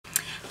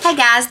Hey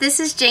guys, this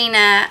is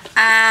Gina.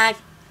 I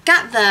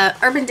got the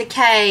Urban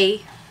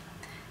Decay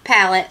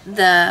palette,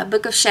 the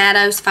Book of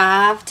Shadows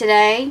 5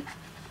 today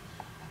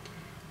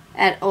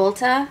at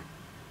Ulta.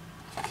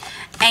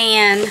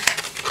 And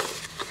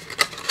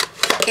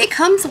it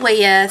comes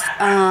with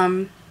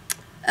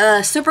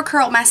a Super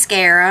Curl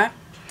mascara,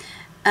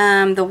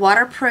 the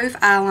waterproof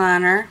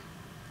eyeliner,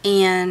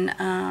 and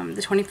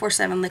the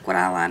 24/7 liquid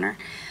eyeliner.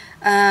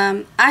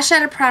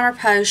 Eyeshadow primer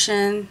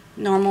potion,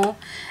 normal,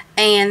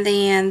 and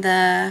then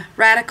the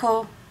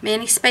Radical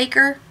mini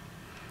speaker.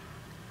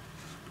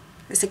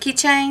 It's a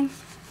keychain.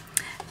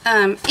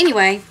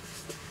 Anyway,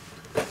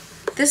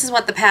 this is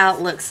what the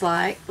palette looks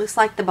like. Looks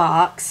like the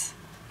box.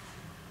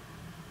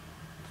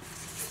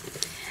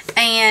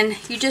 And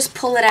you just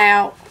pull it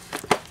out,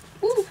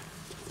 ooh,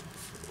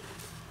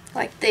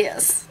 like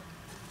this.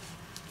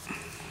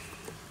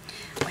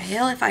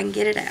 Well, if I can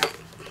get it out.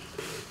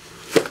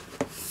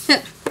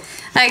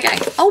 Okay.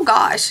 Oh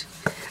gosh.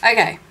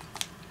 Okay.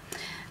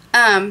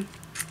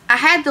 I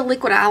had the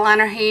liquid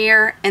eyeliner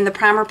here and the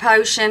primer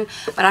potion,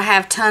 but I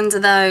have tons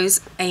of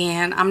those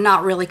and I'm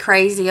not really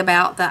crazy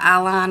about the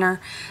eyeliner,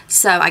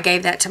 so I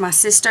gave that to my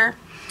sister.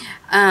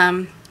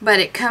 But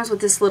it comes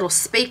with this little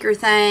speaker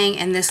thing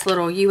and this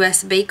little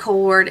USB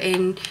cord,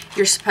 and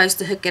you're supposed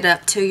to hook it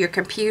up to your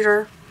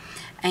computer,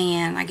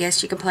 and I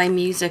guess you can play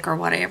music or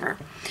whatever.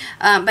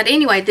 But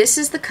anyway, this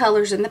is the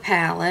colors in the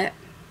palette.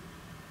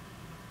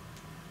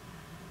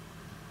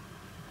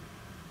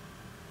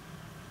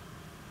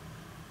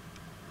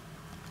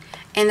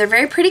 And they're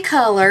very pretty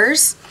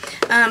colors.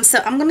 So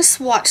I'm going to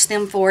swatch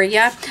them for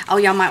you. Oh,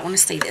 y'all might want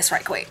to see this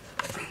right quick.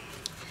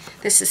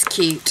 This is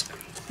cute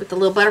with the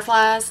little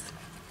butterflies.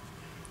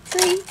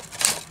 See?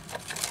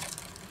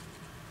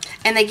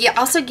 And they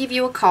also give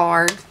you a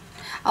card.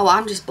 Oh,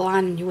 I'm just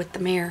blinding you with the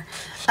mirror.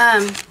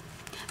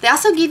 They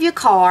also give you a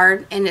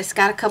card, and it's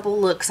got a couple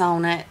looks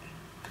on it.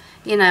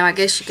 You know, I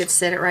guess you could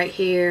set it right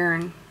here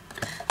and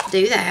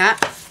do that.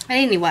 But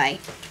anyway,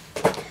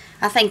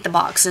 I think the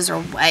boxes are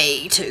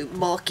way too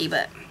bulky,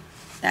 but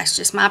that's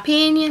just my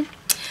opinion.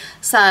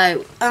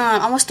 So, I'm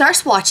going to start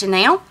swatching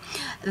now.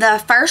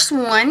 The first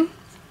one,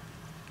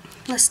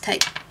 let's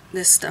take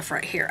this stuff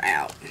right here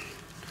out.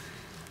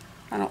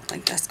 I don't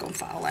think that's going to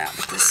fall out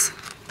with this.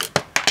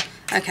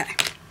 Okay.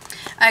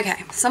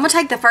 Okay, so I'm going to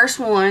take the first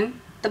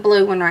one, the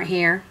blue one right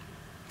here.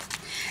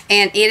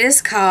 And it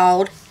is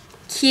called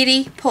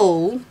Kiddie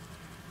Pool.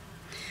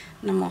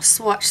 And I'm going to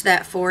swatch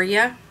that for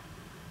you.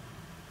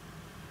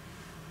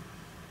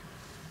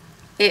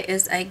 It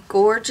is a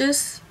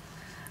gorgeous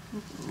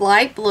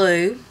light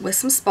blue with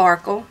some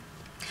sparkle.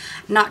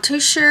 Not too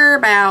sure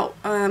about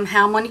how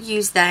I'm going to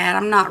use that.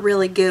 I'm not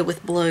really good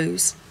with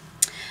blues.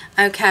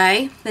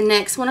 Okay, the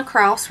next one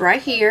across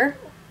right here.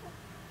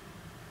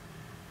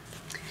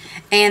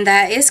 And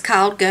that is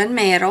called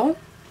Gunmetal.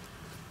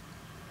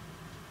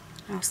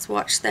 I'll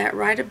swatch that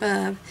right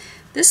above.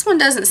 This one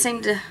doesn't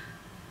seem to...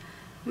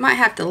 You might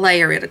have to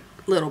layer it a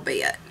little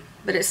bit.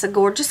 But it's a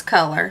gorgeous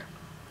color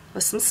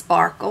with some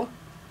sparkle.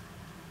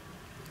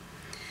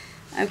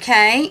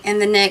 Okay,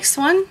 and the next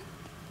one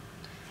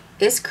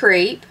is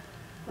Creep,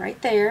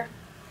 right there.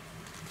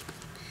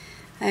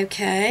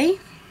 Okay.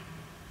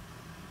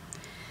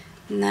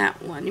 And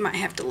that one, you might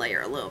have to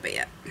layer a little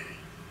bit.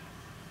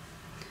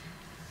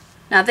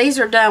 Now, these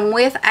are done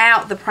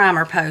without the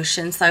primer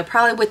potion, so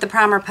probably with the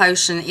primer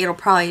potion, it'll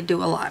probably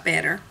do a lot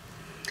better.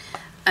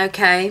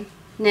 Okay,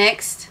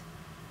 next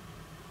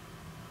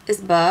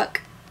is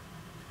Buck.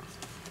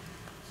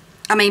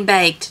 I mean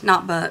Baked,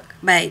 not Buck,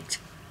 Baked.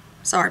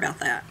 Sorry about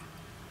that.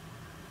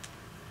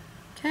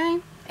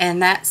 Okay,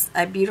 and that's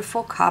a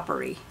beautiful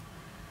coppery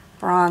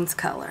bronze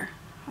color.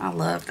 I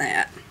love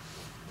that.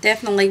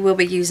 Definitely will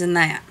be using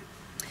that.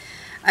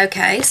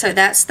 Okay, so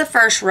that's the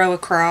first row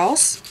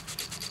across.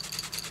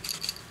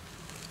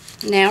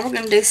 Now we're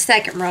going to do the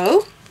second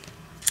row.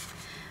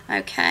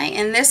 Okay,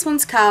 and this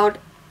one's called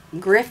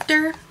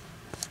Grifter.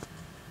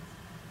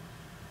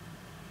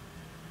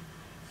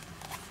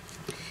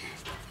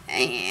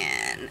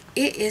 And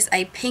it is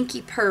a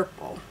pinky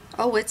purple.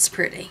 Oh, it's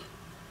pretty.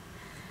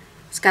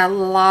 It's got a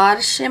lot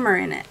of shimmer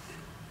in it.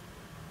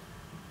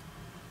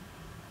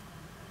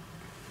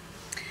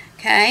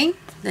 Okay,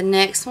 the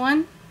next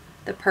one,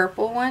 the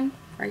purple one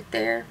right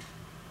there.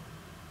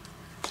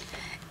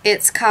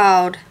 It's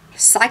called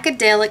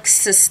Psychedelic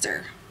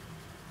Sister.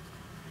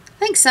 I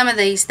think some of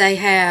these they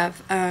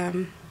have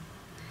the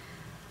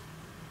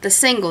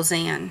singles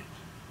in.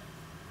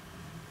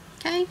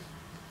 Okay,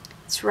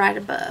 it's right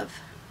above.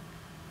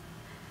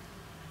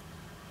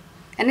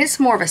 And it's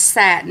more of a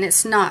satin.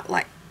 It's not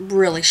like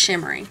really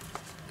shimmery.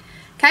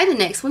 Okay, the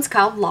next one's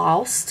called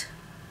Lost.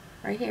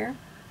 Right here.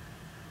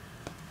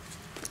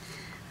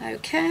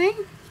 Okay.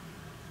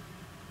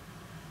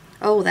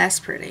 Oh, that's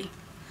pretty.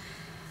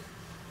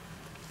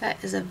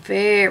 That is a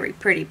very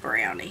pretty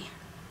brownie.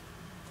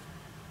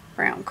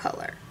 Brown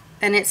color.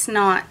 And it's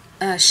not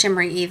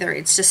shimmery either.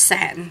 It's just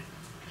satin.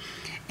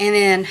 And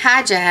then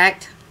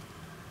Hijacked.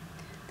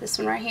 This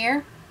one right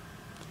here.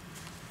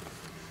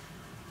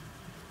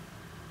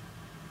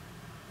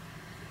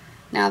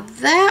 Now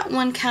that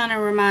one kind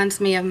of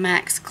reminds me of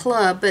Max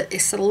Club, but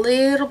it's a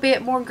little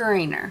bit more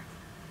greener.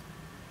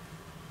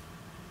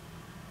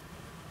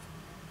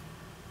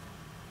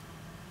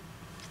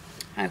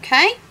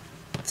 Okay,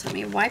 so let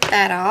me wipe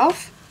that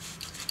off.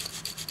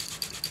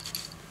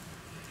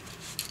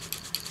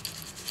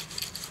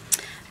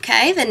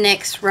 Okay, the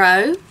next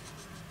row,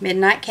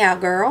 Midnight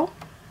Cowgirl.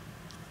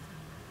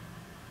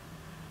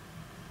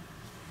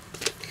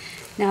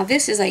 Now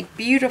this is a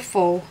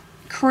beautiful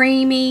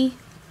creamy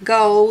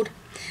gold,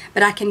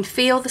 but I can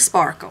feel the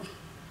sparkle.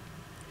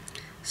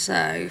 So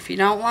if you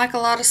don't like a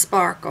lot of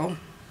sparkle,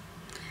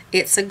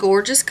 it's a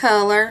gorgeous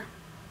color.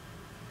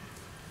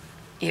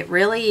 It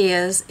really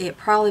is. It'd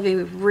probably be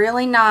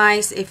really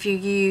nice if you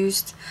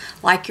used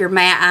like your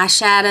matte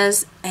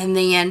eyeshadows and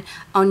then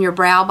on your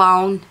brow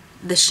bone,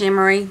 the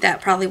shimmery. That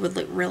probably would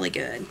look really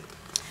good.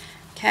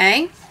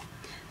 Okay,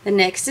 the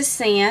next is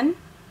Sin.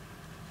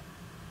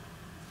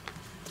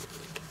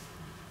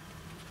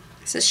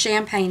 It's a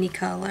champagne-y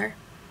color.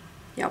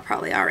 Y'all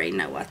probably already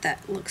know what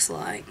that looks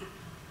like.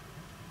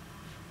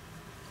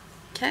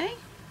 Okay,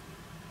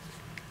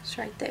 it's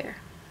right there.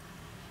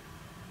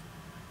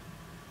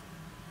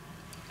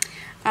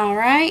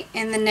 Alright,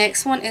 and the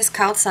next one is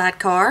called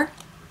Sidecar.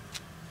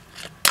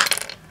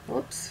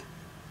 Whoops.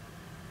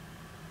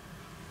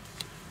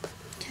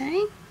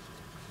 Okay.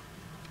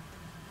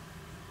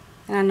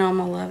 And I know I'm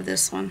going to love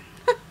this one.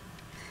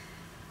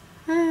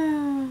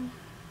 Oh,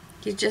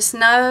 you just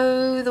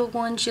know the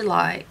ones you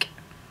like.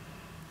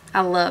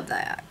 I love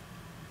that.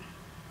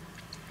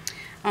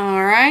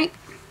 Alright,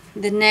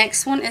 the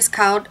next one is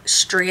called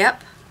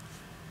Strip.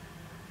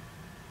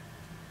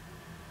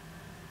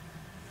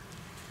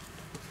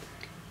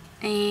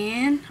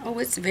 And, oh,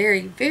 it's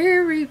very,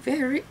 very,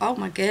 very, oh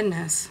my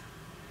goodness.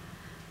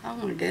 Oh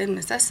my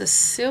goodness, that's a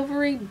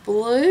silvery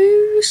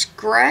bluish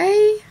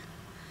gray.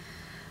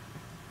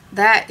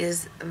 That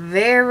is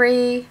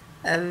very,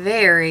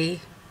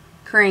 very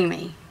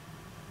creamy.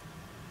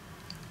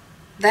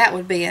 That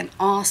would be an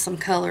awesome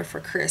color for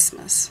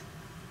Christmas.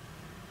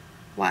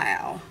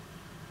 Wow.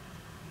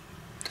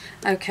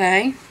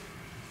 Okay.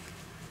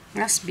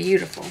 That's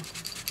beautiful.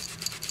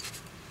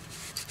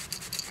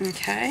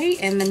 Okay,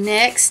 and the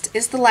next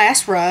is the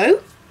last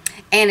row,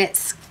 and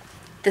it's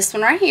this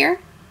one right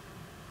here.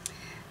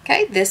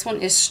 Okay, this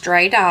one is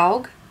Stray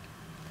Dog.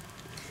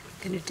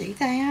 I'm going to do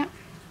that.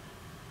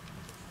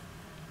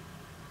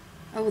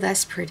 Oh,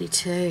 that's pretty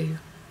too.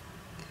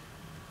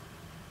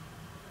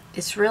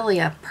 It's really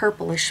a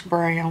purplish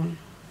brown.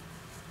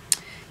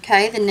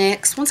 Okay, the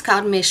next one's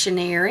called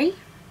Missionary.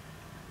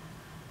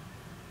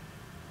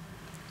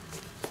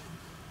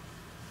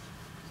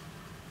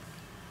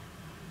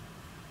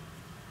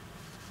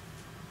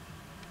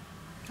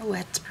 Oh,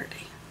 that's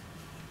pretty.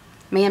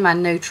 Me and my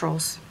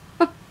neutrals.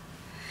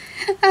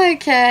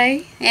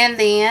 Okay, and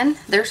then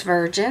there's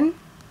Virgin.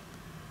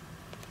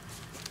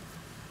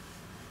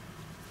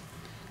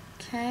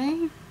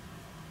 Okay.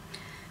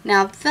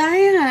 Now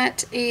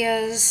that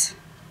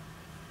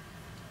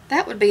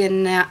would be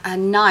a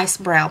nice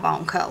brow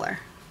bone color.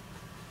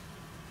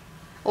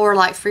 Or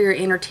like for your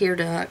inner tear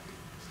duct.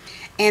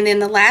 And then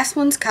the last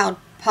one's called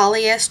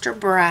Polyester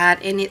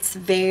Bright, and it's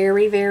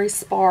very, very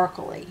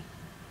sparkly.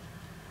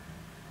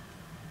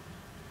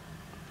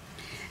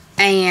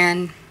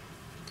 And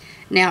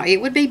now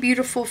it would be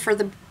beautiful for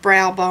the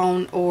brow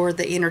bone or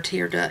the inner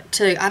tear duct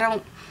too. I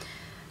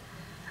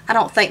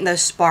don't think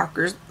those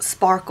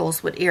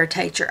sparkles would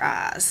irritate your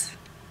eyes.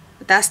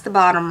 But that's the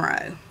bottom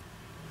row.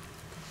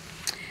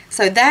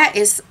 So that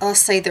is,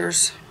 let's see,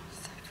 there's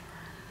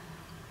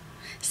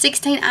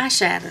 16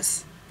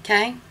 eyeshadows,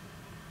 okay?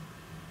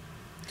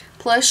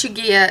 Plus you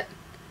get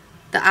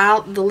the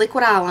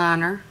liquid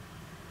eyeliner,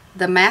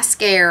 the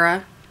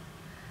mascara,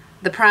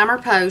 the primer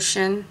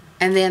potion,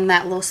 and then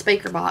that little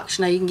speaker box.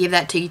 You know, you can give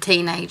that to your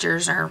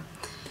teenagers or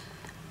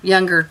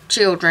younger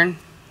children.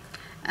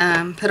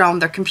 Put on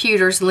their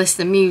computers and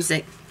listen to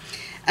music.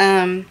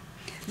 I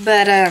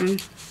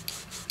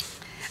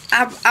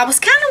was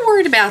kind of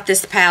worried about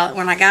this palette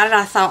when I got it.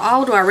 I thought,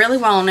 oh, do I really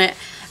want it?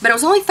 But it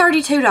was only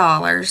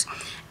 $32.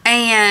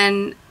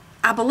 And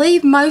I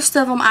believe most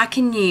of them I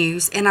can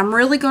use. And I'm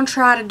really going to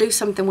try to do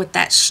something with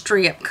that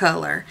strip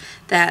color.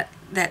 That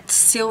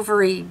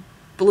silvery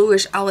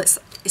bluish. Oh, it's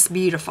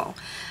beautiful.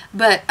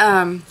 But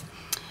I'm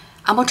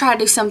going to try to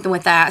do something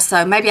with that,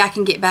 so maybe I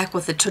can get back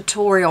with a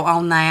tutorial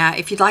on that.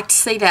 If you'd like to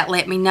see that,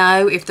 let me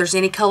know. If there's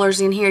any colors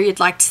in here you'd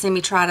like to see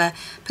me try to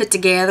put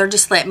together,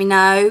 just let me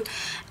know.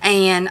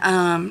 And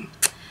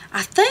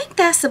I think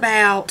that's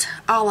about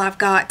all I've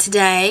got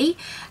today.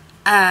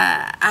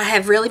 I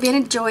have really been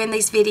enjoying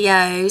these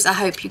videos. I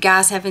hope you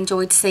guys have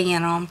enjoyed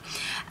seeing them.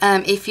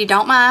 If you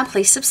don't mind,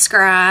 please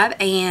subscribe,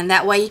 and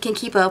that way you can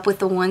keep up with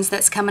the ones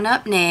that's coming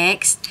up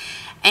next.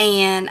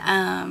 And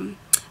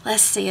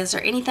let's see, is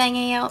there anything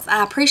else?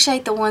 I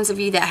appreciate the ones of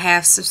you that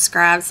have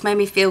subscribed. It's made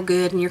me feel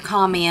good, and your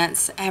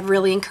comments have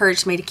really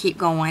encouraged me to keep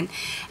going.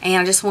 And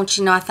I just want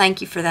you to know I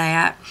thank you for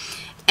that.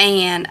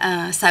 And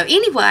so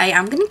anyway,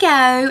 I'm going to go,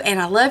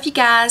 and I love you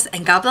guys,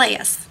 and God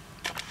bless.